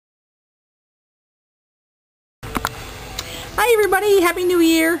Hi everybody, Happy New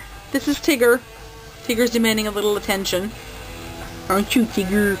Year. This is Tigger. Tigger's demanding a little attention. Aren't you,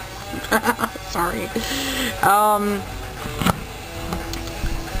 Tigger? Sorry.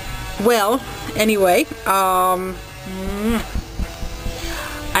 Well, anyway, I've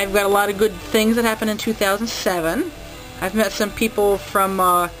got a lot of good things that happened in 2007. I've met some people from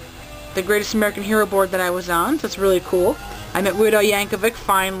the Greatest American Hero board that I was on, so it's really cool. I met Weird Al Yankovic,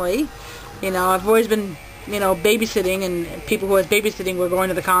 finally. You know, I've always been, you know, babysitting, and people who I was babysitting were going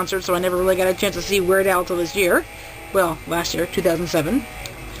to the concert, so I never really got a chance to see Weird Al till this year. Well, last year, 2007,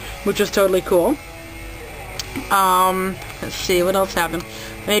 which was totally cool. Let's see, what else happened?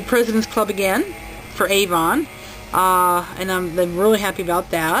 I made President's Club again for Avon, and I'm really happy about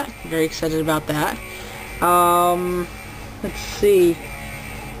that. Very excited about that. Let's see.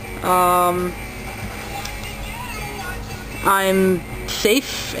 I'm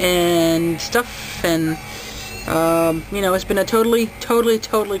safe and stuff, and you know, it's been a totally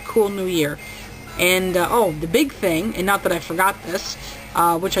cool new year. And oh, the big thing, and not that I forgot this,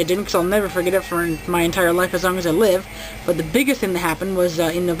 which I didn't, because I'll never forget it for my entire life as long as I live, but the biggest thing that happened was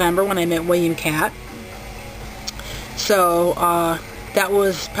in November when I met William Katt. So that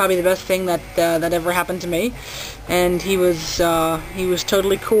was probably the best thing that that ever happened to me, and he was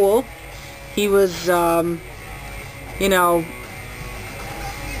totally cool. He was you know,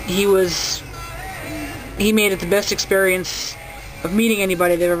 he made it the best experience of meeting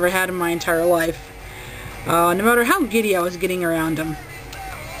anybody that I've ever had in my entire life, no matter how giddy I was getting around him.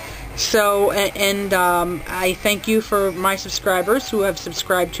 So, and I thank you for my subscribers who have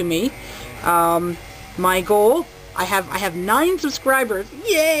subscribed to me. My goal, I have 9 subscribers.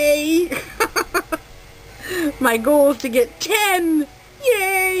 Yay! My goal is to get 10.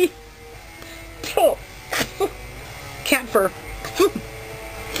 Yay! Cat fur.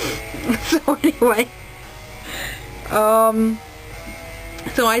 So anyway,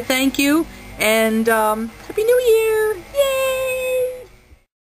 so I thank you, and Happy New Year! Yay!